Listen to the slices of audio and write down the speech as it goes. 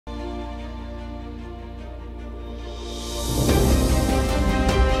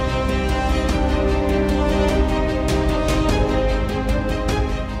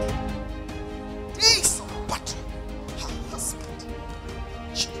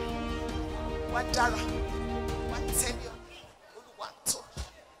I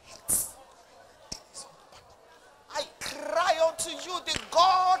cry unto you, the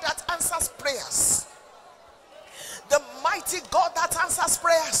God that answers prayers. The mighty God that answers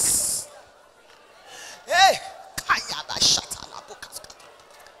prayers. Hey,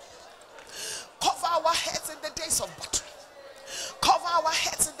 cover our heads in the days of battle. Cover our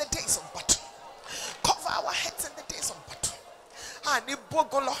heads in the days of battle. Cover our heads in the days of battle.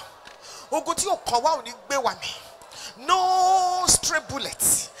 No stray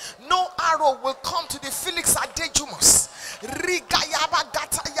bullet, no arrow will come to the Felix-Adejumos. Rigayaba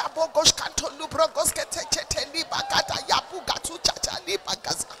gata yabo goshkanto lubrogos ketechete liba gata yabu gatu chacha liba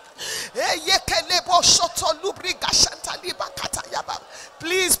gaza. Yekelebo shoto lubriga shanta liba kata yaba.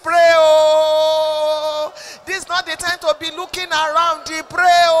 Please pray, oh. This is not the time to be looking around.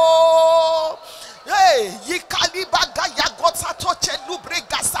 Pray, oh. Hey, yikaliba gaya gota toche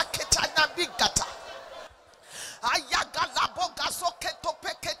lubriga saketa nabigata. Ayaga la boga soketo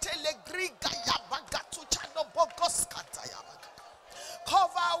pekete le griga yabaga tu chano bogos kata yabaga.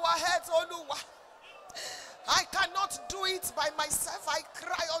 Cover our heads, Oluwa. I cannot do it by myself. I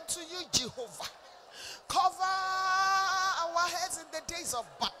cry unto you, Jehovah. Cover our heads in the days of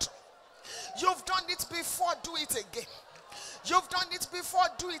battle. You've done it before, do it again. You've done it before,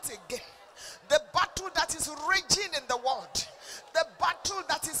 do it again. The battle that is raging in the world, the battle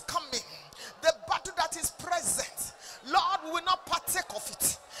that is coming, the battle that is present, Lord, we will not partake of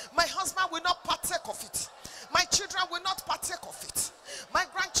it. My husband will not partake of it. My children will not partake of it. My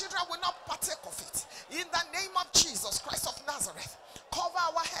grandchildren will not partake of it. In the name of Jesus Christ of Nazareth, cover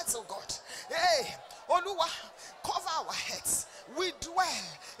our heads, oh God. Hey, Oluwa, cover our heads. We dwell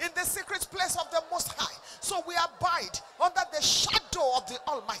in the secret place of the Most High, so we abide under the shadow of the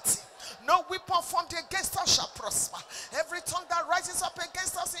Almighty. No weapon formed against us shall prosper. Every tongue that rises up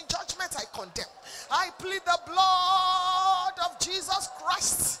against us in judgment, I condemn. I plead the blood of Jesus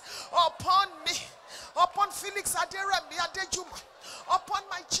Christ upon me, upon Felix-Adejumo, upon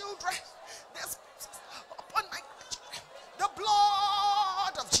my children, upon my children. The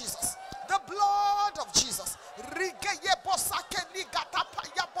blood of Jesus. The blood of Jesus.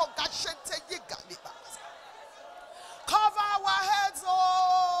 Cover our heads,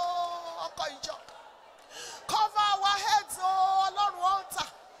 oh Koijo. Cover our heads, oh Lord Walter.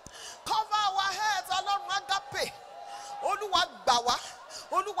 Cover our heads, oh Lord Magape. Oluwa gbawa,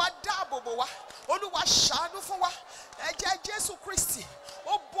 Oluwa dáàbò wa, Oluwa ṣàánú fún wa. Ẹ̀jẹ̀ Jésù Kristi,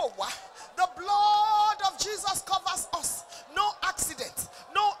 ó bò wá. The blood of Jesus covers us. No accident,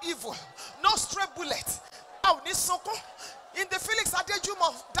 no evil, no stray bullet. In the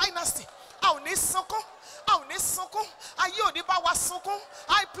Felix-Adejumo dynasty, I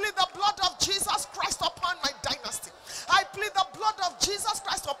plead the blood of Jesus Christ upon my dynasty. I plead the blood of Jesus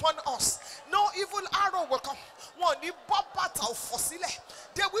Christ upon us. No evil arrow will come.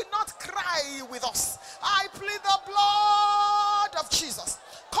 They will not cry with us. I plead the blood of Jesus.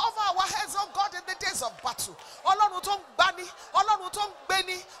 Cover our heads, oh God, in the days of battle. Ọlọ́run tó ń gbani, Ọlọ́run tó ń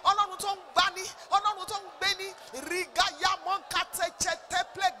gbéni, Ọlọ́run tó ń gbani, Ọlọ́run tó ń gbéni. Riga ya monkate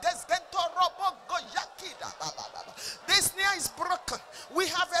cheteple gesgento robo goyakida. This snare is broken. We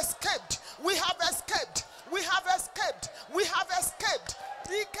have escaped. We have escaped. We have escaped. We have escaped.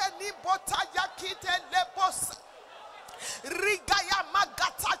 Ikeni bota yakite lebosa. Riga ya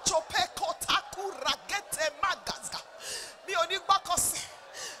magata chopeko taku ragete magazga. Mi onigbakosi.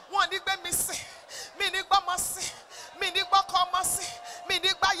 One nigba misi, mi nigba masi, mi nigba komasi, mi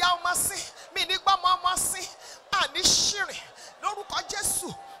nigba yaumasi, mi nigba mamasi, ani shiri. Lórúkọ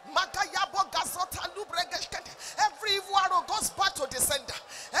Jésù, magayabo gazota lubregeshkende. Every evil arrow goes back to the sender.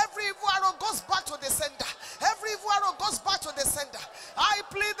 Every evil arrow goes back to the sender. Every evil arrow goes back to the sender. I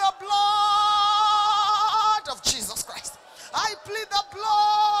plead the blood of Jesus Christ. I plead the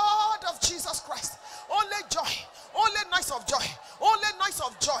blood of Jesus Christ. Only joy, only noise of joy, only noise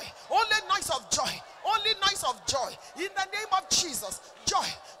of joy, only noise of joy, only noise of joy. In the name of Jesus, joy,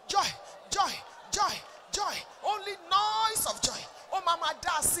 joy, joy, joy, joy, only noise of joy. Oh, Mama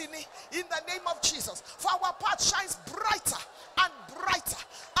Dasini, in the name of Jesus, for our path shines brighter and brighter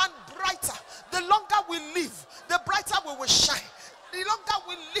and brighter. The longer we live, the brighter we will shine. The longer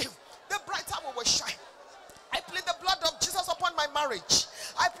we live, the brighter we will shine. I plead the blood of Jesus upon my marriage.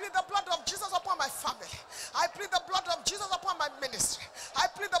 I plead the blood of Jesus upon my family. I plead the blood of Jesus upon my ministry. I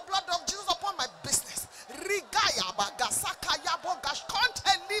plead the blood of Jesus upon my business.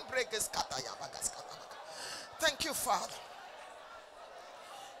 Thank you, Father.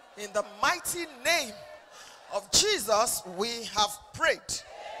 In the mighty name of Jesus, we have prayed.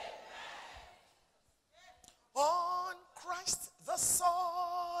 On Christ the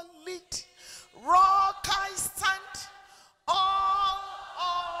solid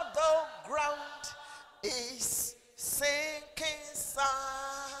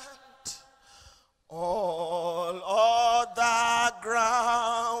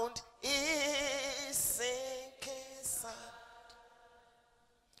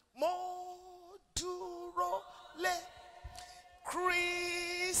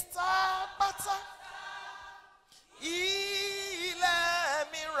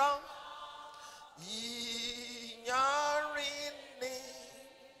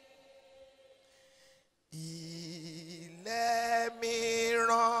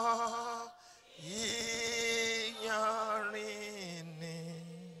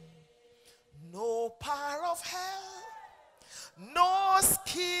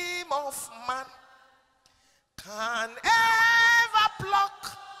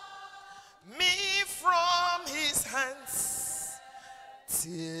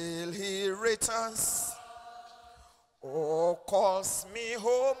till he returns or calls me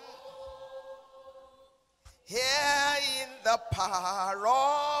home. Here in the power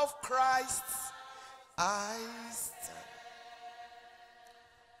of Christ I stand.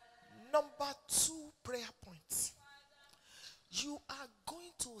 Number 2 prayer point. You are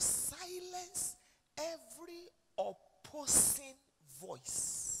going to silence every opposing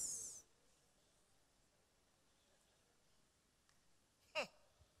voice.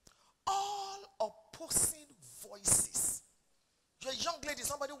 All opposing voices. You're a young lady,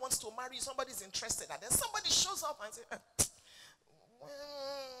 somebody wants to marry you, somebody's interested, and then somebody shows up and says,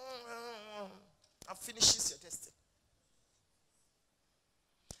 and finishes your destiny.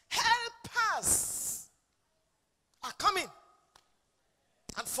 Helpers are coming.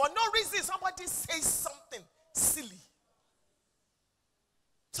 And for no reason, somebody says something silly.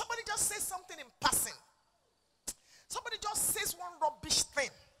 Somebody just says something in passing. Somebody just says one rubbish thing.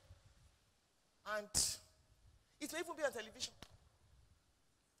 And it may even be on television.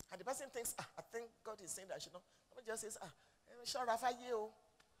 And the person thinks, I think God is saying that I should know. Somebody just says, you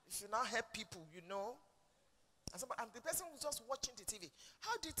should not help people, you know. And the person was just watching the TV.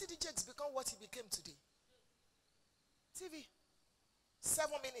 How did TD Jakes become what he became today? TV. 7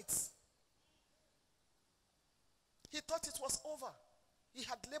 minutes. He thought it was over. He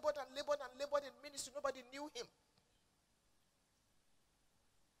had labored and labored and labored in ministry. Nobody knew him.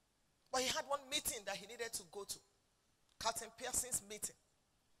 But he had one meeting that he needed to go to. Carlton Pearson's meeting.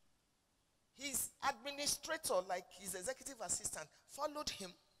 His administrator, like his executive assistant, followed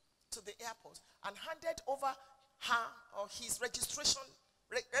him to the airport and handed over her or his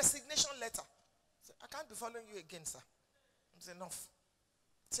resignation letter. So, I can't be following you again, sir. It's enough.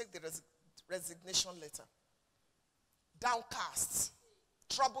 Take the resignation letter. Downcast,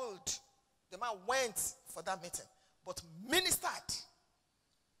 troubled, the man went for that meeting, but ministered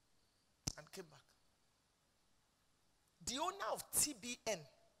and came back. The owner of TBN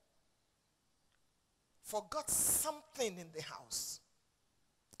forgot something in the house,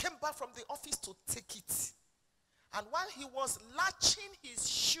 came back from the office to take it, and while he was latching his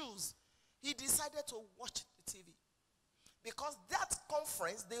shoes, he decided to watch the TV. Because that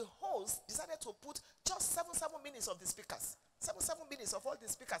conference, the host decided to put just 7 minutes of the speakers. 7 minutes of all the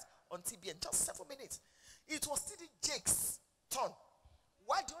speakers on TBN. Just 7 minutes. It was TD Jakes' turn.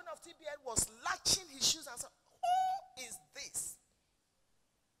 While the owner of TBN was latching his shoes and said, who is this?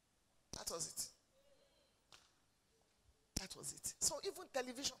 That was it. That was it. So even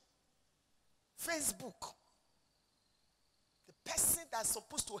television, Facebook, the person that's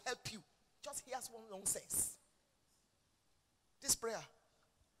supposed to help you just hears one nonsense. This prayer,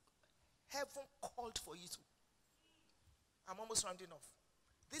 heaven called for you to. I'm almost rounding off.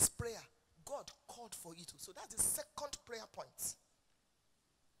 This prayer, God called for you to. So that's the second prayer point.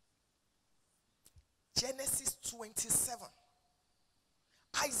 Genesis 27.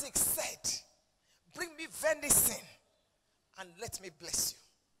 Isaac said, bring me venison and let me bless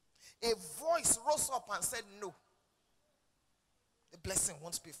you. A voice rose up and said, no. The blessing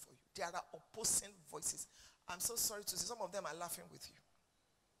won't be for you. There are opposing voices. I'm so sorry to say some of them are laughing with you.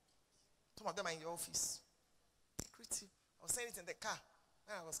 Some of them are in your office. Pretty. I was saying it in the car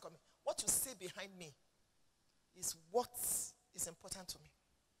when I was coming. What you say behind me is what is important to me.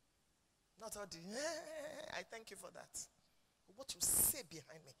 Not all the, I thank you for that. But what you say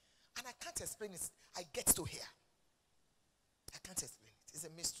behind me. And I can't explain it. I get to hear. I can't explain it. It's a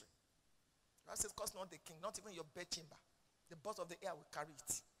mystery. God says, cause not the king, not even your bed chamber. The birds of the air will carry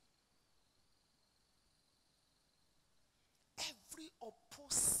it. Every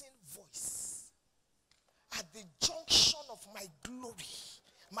opposing voice at the junction of my glory,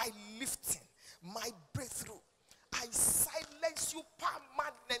 my lifting, my breakthrough, I silence you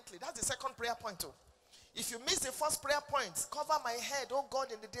permanently. That's the second prayer point too. If you miss the first prayer point, cover my head, oh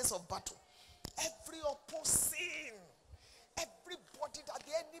God, in the days of battle. Every opposing, everybody that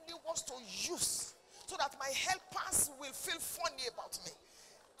the enemy wants to use so that my helpers will feel funny about me.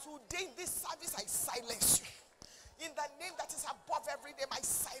 Today in this service, I silence you. In the name that is above every name, I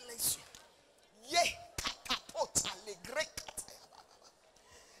silence you.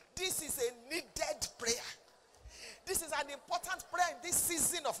 This is a needed prayer. This is an important prayer in this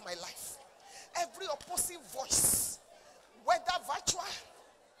season of my life. Every opposing voice, whether virtual,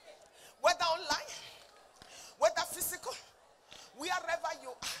 whether online, whether physical, wherever you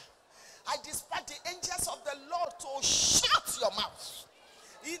are, I dispatch the angels of the Lord to shut your mouth.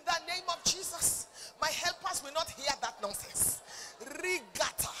 In the name of Jesus, my helpers will not hear that nonsense.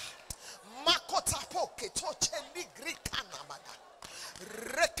 Rigata. Makota poke toche ligrika namaga.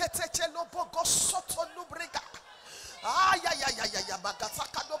 Rekete chelobogo soto lubriga. Ay.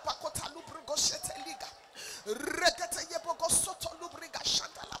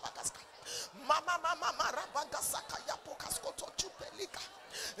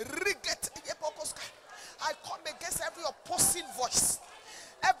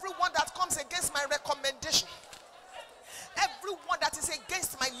 my recommendation. Everyone that is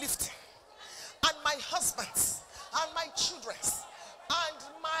against my lifting, and my husband's, and my children's, and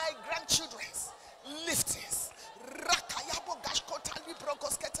my grandchildren's liftings. Rakayabo gashkota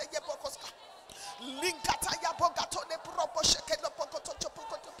librogoskete yebokoska. Linkata yabogato ne propo shekelo pokoto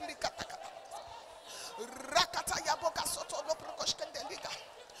chopokoto plikata. Rakata yaboga soto no prokoshkende liga.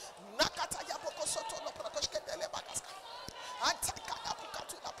 Nakata yaboko soto no prokoshkende le bagaska. Antaka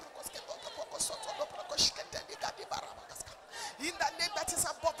yapukatu na prokoskendo poko soto no prokoshkende liga di barabagaska. In the name that is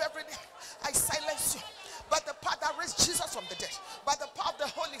above every name, I silence you. By the power that raised Jesus from the dead, by the power of the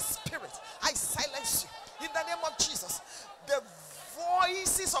Holy Spirit, I silence you. In the name of Jesus, the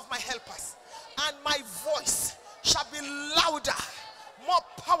voices of my helpers and my voice shall be louder, more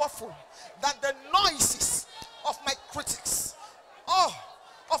powerful than the noises of my critics, or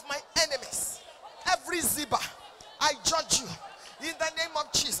of my enemies. Every Ziba, I judge you. In the name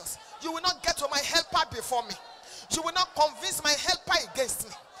of Jesus, you will not get to my helper before me. You will not convince my helper against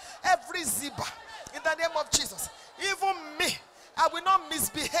me. Every Ziba, in the name of Jesus, even me, I will not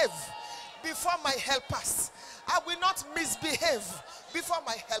misbehave before my helpers. I will not misbehave before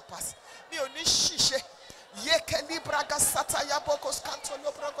my helpers.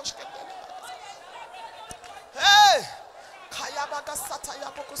 Hey!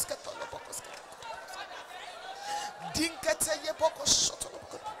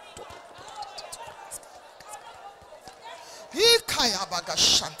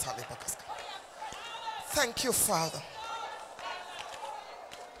 Thank you, Father.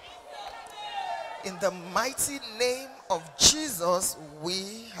 In the mighty name of Jesus,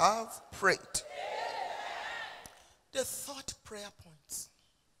 we have prayed. The third prayer point.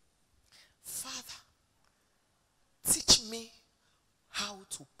 Father, teach me how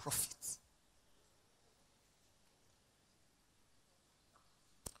to profit.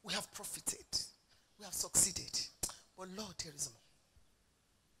 We have profited. We have succeeded. But Lord, there is more.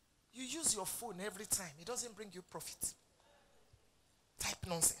 You use your phone every time. It doesn't bring you profit. Type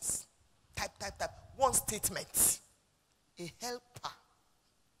nonsense. Type. One statement. A helper.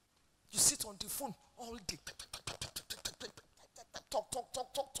 You sit on the phone all day.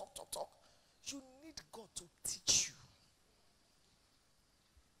 Talk. You need God to teach you.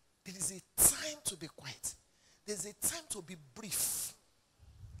 There is a time to be quiet. There is a time to be brief.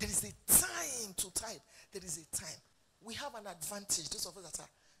 There is a time to type. There is a time. We have an advantage. Those of us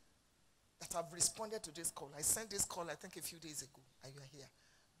that have responded to this call. I sent this call, I think, a few days ago, and you are here.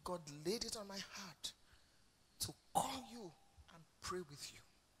 God laid it on my heart to call you and pray with you.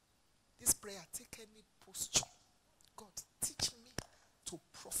 This prayer, take any posture. God, teach me to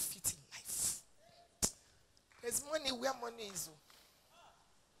profit in life. There's money where money is.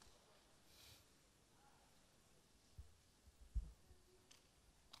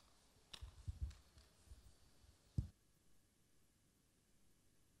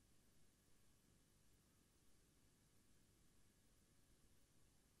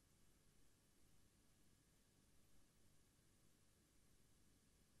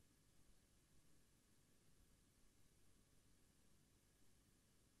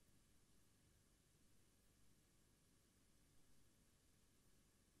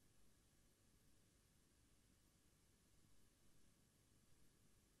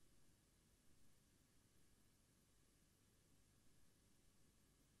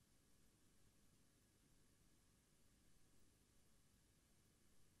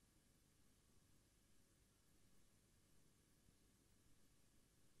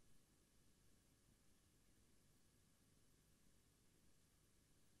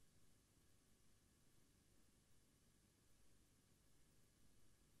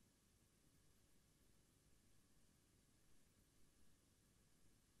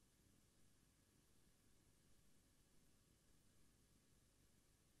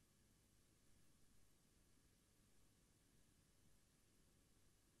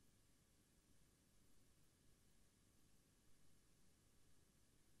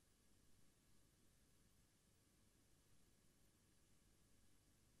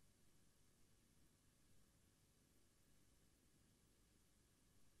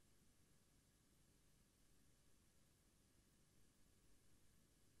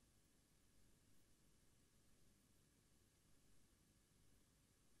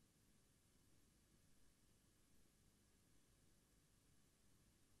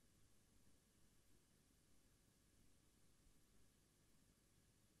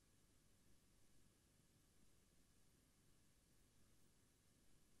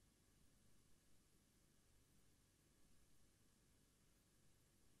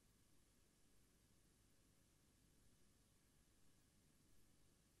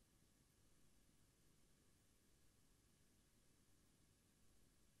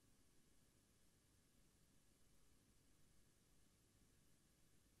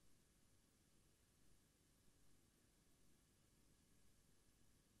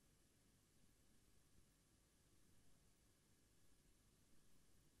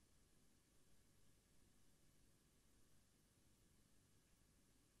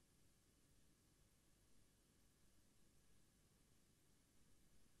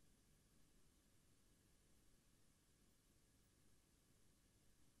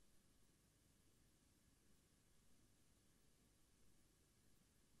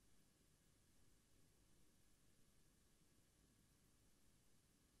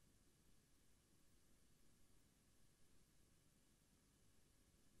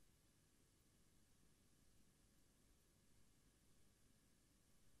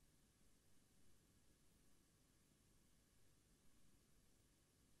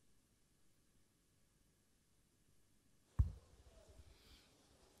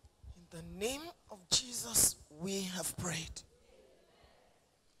 the name of Jesus, we have prayed.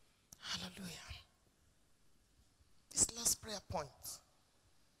 Hallelujah. This last prayer point.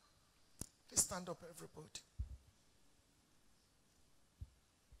 Please stand up, everybody.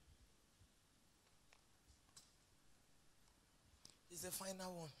 It's the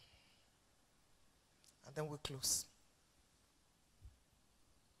final one. And then we'll close.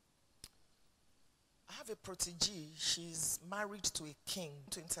 I have a protégée. She's married to a king.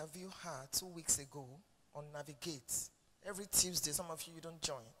 To interview her 2 weeks ago on Navigate. Every Tuesday, some of you don't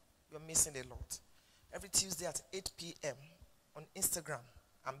join. You're missing a lot. Every Tuesday at 8 p.m. on Instagram.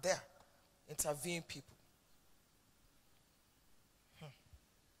 I'm there interviewing people.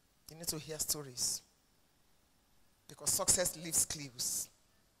 You need to hear stories. Because success leaves clues.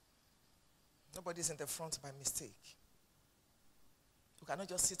 Nobody's in the front by mistake. You cannot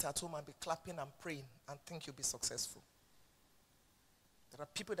just sit at home and be clapping and praying and think you'll be successful. There are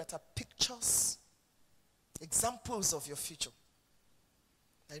people that are pictures, examples of your future.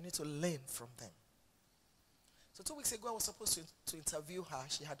 that you need to learn from them. So 2 weeks ago, I was supposed to interview her.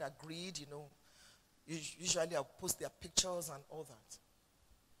 She had agreed, usually I'll post their pictures and all that.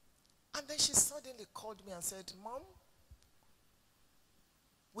 And then she suddenly called me and said, Mom,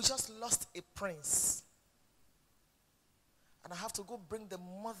 we just lost a prince. And I have to go bring the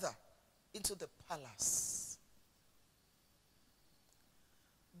mother into the palace.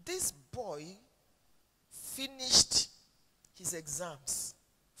 This boy finished his exams,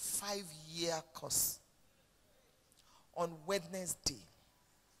 5-year course, on Wednesday.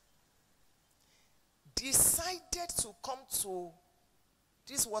 Decided to come to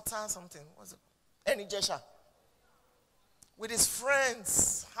this water something, what's it? Enijesha. With his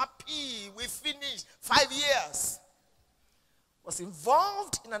friends, happy, we finished 5 years. Was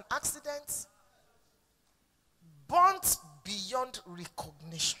involved in an accident, burnt beyond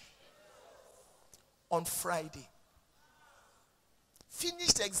recognition on Friday.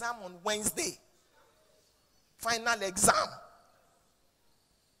 Finished the exam on Wednesday. Final exam.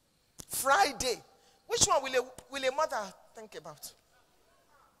 Friday. Which one will a mother think about?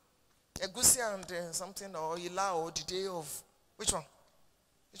 Egusi and something, or Ila, or the day of, which one?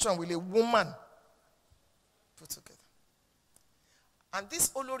 Which one will a woman put together? And this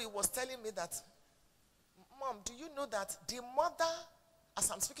Olori was telling me that, Mom, do you know that the mother, as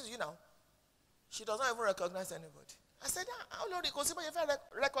I'm speaking to you now, she does not even recognize anybody. I said, Olori, because if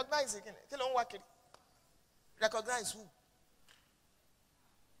you recognize again, recognize who?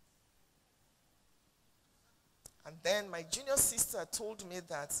 And then my junior sister told me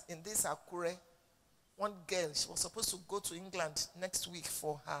that in this Akure, one girl, she was supposed to go to England next week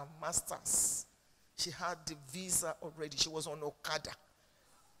for her master's. She had the visa already. She was on Okada.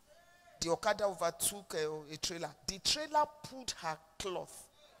 The Okada overtook a trailer. The trailer pulled her cloth,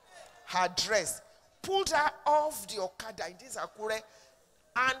 her dress, pulled her off the Okada in this Akure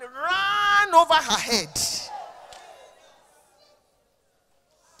and ran over her head.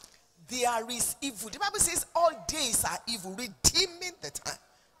 There is evil. The Bible says all days are evil, redeeming the time.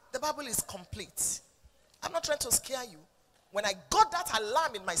 The Bible is complete. I'm not trying to scare you. When I got that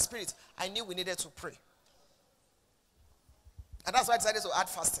alarm in my spirit, I knew we needed to pray. And that's why I decided to add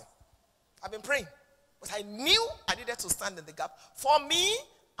fasting. I've been praying. But I knew I needed to stand in the gap for me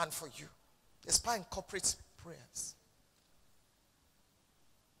and for you. Despite corporate prayers.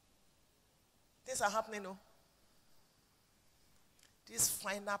 Things are happening, no? This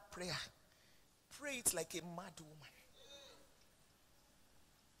final prayer, pray it like a mad woman.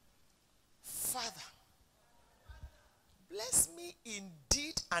 Father, bless me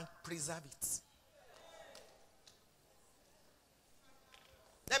indeed and preserve it.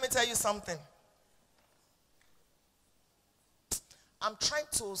 Let me tell you something. I'm trying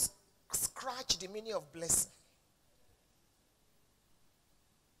to scratch the meaning of blessing.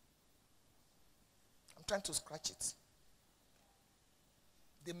 I'm trying to scratch it.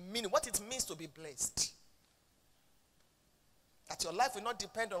 The meaning, what it means to be blessed. That your life will not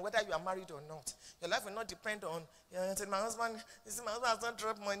depend on whether you are married or not. Your life will not depend on, my husband has not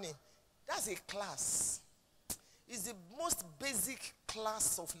dropped money. That's a class. It's the most basic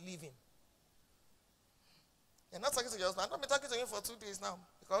class of living. You're not talking to your husband. I've not been talking to him for 2 days now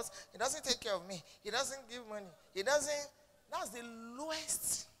because he doesn't take care of me. He doesn't give money. That's the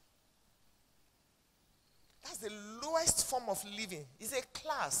lowest. That's the lowest form of living. It's a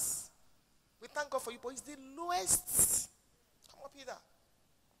class. We thank God for you, but it's the lowest. Come up here.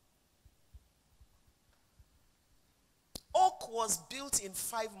 Oak was built in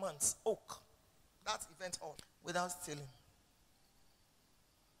 5 months. Oak. That event hall. Without stealing.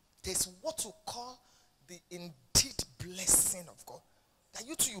 There's what you call the indeed blessing of God. That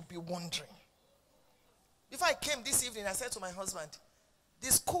you too, you'll be wondering. Before I came this evening, I said to my husband,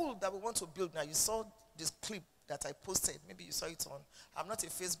 the school that we want to build now, you saw this clip that I posted. Maybe you saw it on. I'm not a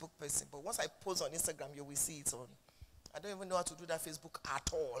Facebook person, but once I post on Instagram, you will see it on. I don't even know how to do that Facebook at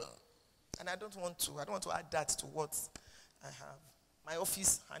all. And I don't want to. I don't want to add that to what I have. My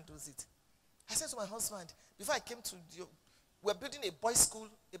office handles it. I said to my husband, before I came to we're building a boys' school,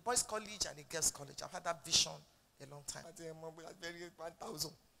 a boys' college, and a girls' college. I've had that vision a long time. I think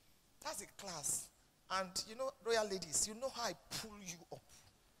 1,000. That's a class. And you know, royal ladies, you know how I pull you up.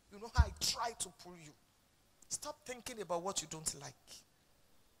 You know how I try to pull you. Stop thinking about what you don't like.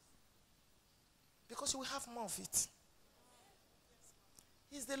 Because you will have more of it.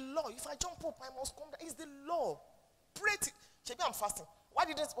 It's the law. If I jump up, I must come down. It's the law. Pray to. Shebi, I'm fasting. Why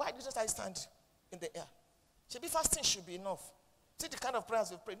didn't I stand in the air? Shebi, fasting should be enough. See the kind of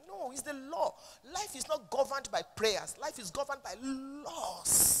prayers we pray. No, it's the law. Life is not governed by prayers. Life is governed by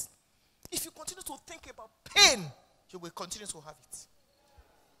laws. If you continue to think about pain, you will continue to have it.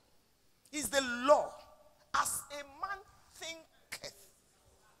 It's the law. As a man thinketh.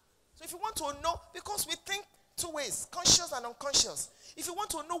 So if you want to know, because we think two ways, conscious and unconscious. If you want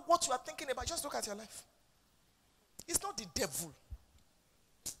to know what you are thinking about, just look at your life. It's not the devil.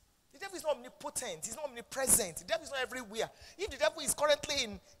 The devil is not omnipotent. He's not omnipresent. The devil is not everywhere. If the devil is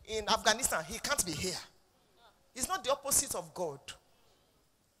currently in Afghanistan, he can't be here. He's not the opposite of God.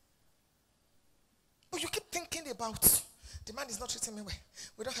 But you keep thinking about, the man is not treating me well.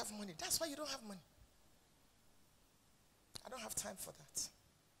 We don't have money. That's why you don't have money. I don't have time for that.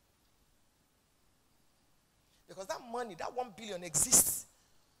 Because that money, that 1 billion exists,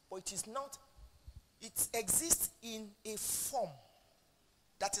 but it is not, it exists in a form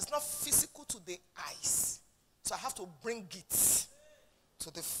that is not physical to the eyes. So I have to bring it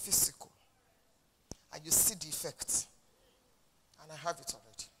to the physical. And you see the effect. And I have it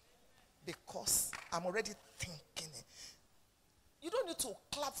already. Because I'm already thinking it. You don't need to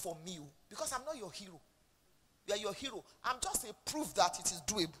clap for me, because I'm not your hero. You are your hero. I'm just a proof that it is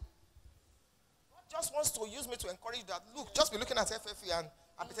doable. God just wants to use me to encourage that. Look, just be looking at FFA and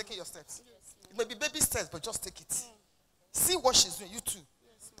I'll be taking your steps. It may be baby steps, but just take it. See what she's doing, you too.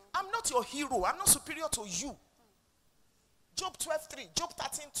 I'm not your hero. I'm not superior to you. Job 12:3, Job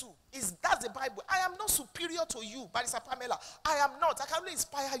 13:2. That's the Bible. I am not superior to you, Barrister Pamela. I am not. I can only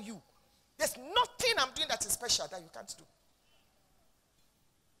inspire you. There's nothing I'm doing that is special that you can't do.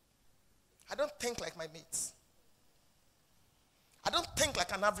 I don't think like my mates. I don't think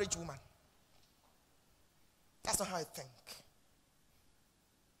like an average woman. That's not how I think.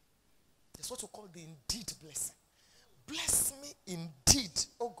 It's what we call the indeed blessing. Bless me indeed,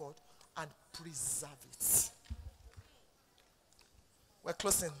 oh God, and preserve it. We're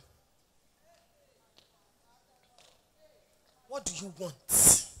closing. What do you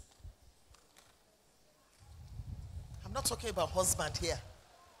want? I'm not talking about husband here.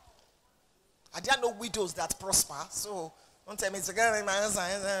 Are there no widows that prosper? So, don't tell me it's again my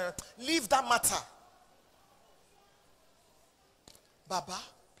husband. Leave that matter. Baba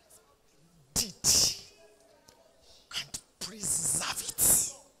did and preserve it.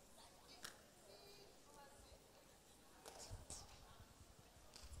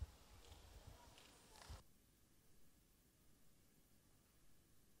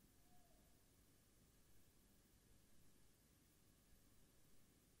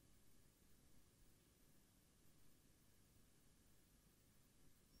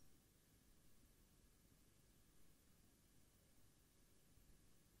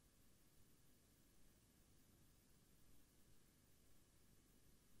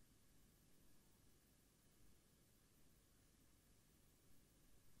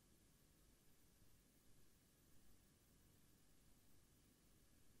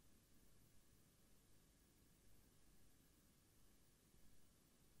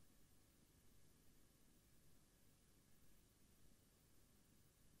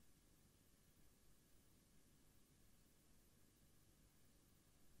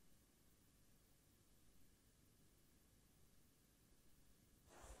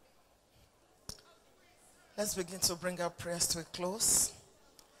 Let's begin to bring our prayers to a close.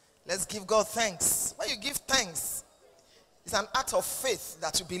 Let's give God thanks. When you give thanks, it's an act of faith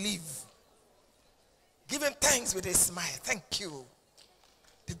that you believe. Give him thanks with a smile. Thank you.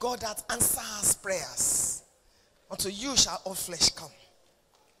 The God that answers prayers. Unto you shall all flesh come.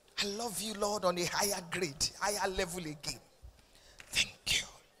 I love you, Lord, on a higher grade, higher level again. Thank you.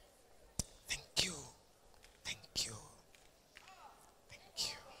 Thank you. Thank you. Thank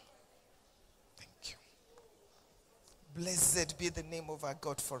you. Thank you. Blessed be the name of our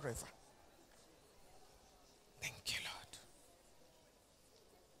God forever. Thank you, Lord.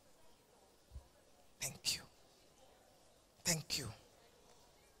 Thank you. Thank you,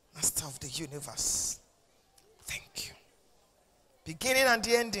 Master of the universe. Thank you. Beginning and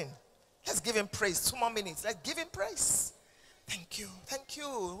the ending. Let's give him praise. 2 more minutes. Let's give him praise. Thank you. Thank you.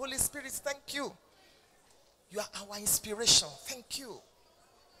 Holy Spirit, thank you. You are our inspiration. Thank you.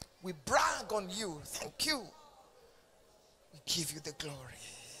 We brag on you. Thank you. We give you the glory.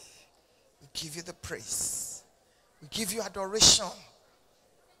 We give you the praise. We give you adoration.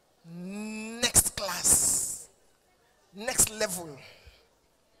 Next class. Next level.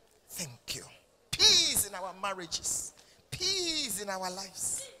 Thank you. Peace in our marriages. Peace in our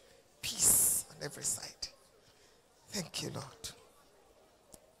lives. Peace on every side. Thank you, Lord.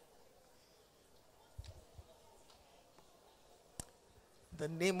 In the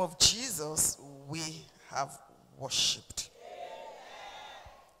name of Jesus, we have worshipped.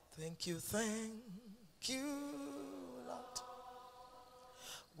 Thank you, Lord.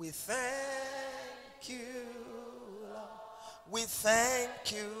 We thank you, Lord. We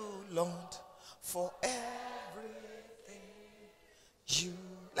thank you, Lord, for everything you.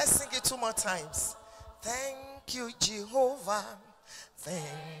 Let's sing it 2 more times. Thank you, Jehovah.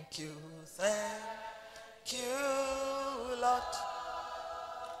 Thank you, Lord.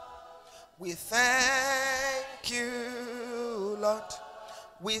 We thank you, Lord.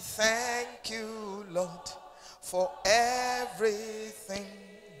 We thank you, Lord, for everything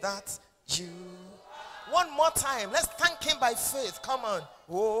that you. One more time. Let's thank him by faith. Come on.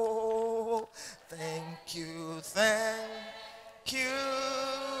 Oh, thank you,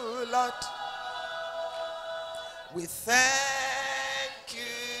 Lord. We thank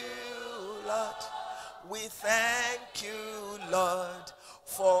you, Lord. We thank you, Lord,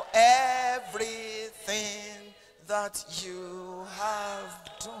 for everything that you have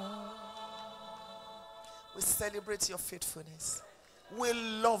done. We celebrate your faithfulness. We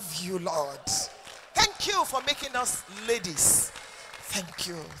love you, Lord. Thank you for making us ladies. Thank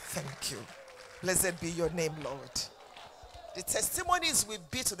you. Thank you. Blessed be your name, Lord. The testimonies will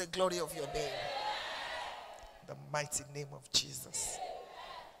be to the glory of your name. The mighty name of Jesus.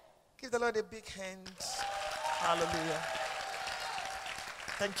 Give the Lord a big hand. Hallelujah.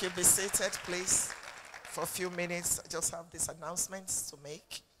 Thank you. Be seated, please. For a few minutes, I just have these announcements to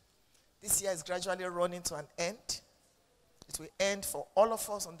make. This year is gradually running to an end. It will end for all of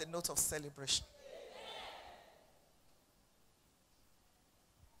us on the note of celebration.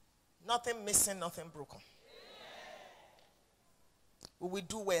 Nothing missing, nothing broken. We will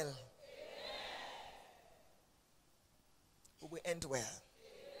do well. We will end well.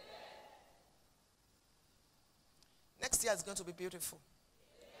 Next year is going to be beautiful.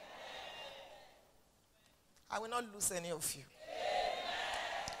 I will not lose any of you.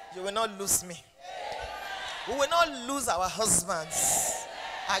 You will not lose me. We will not lose our husbands,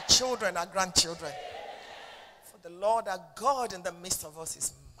 our children, our grandchildren. For the Lord our God in the midst of us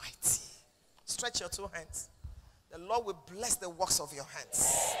is mighty. Stretch your 2 hands. The Lord will bless the works of your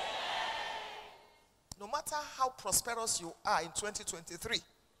hands. No matter how prosperous you are in 2023,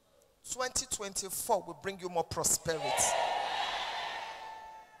 2024 will bring you more prosperity.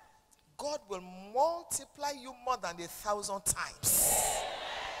 God will multiply you more than 1,000 times.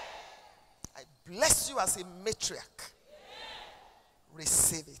 I bless you as a matriarch.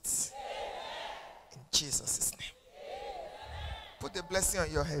 Receive it. In Jesus' name. Put the blessing on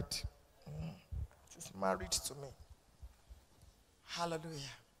your head. It is married to me.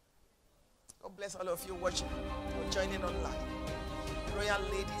 Hallelujah. God bless all of you watching or joining online. Royal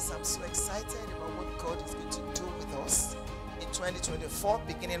ladies, I'm so excited about what God is going to do with us in 2024,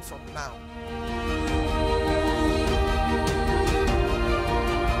 beginning from now.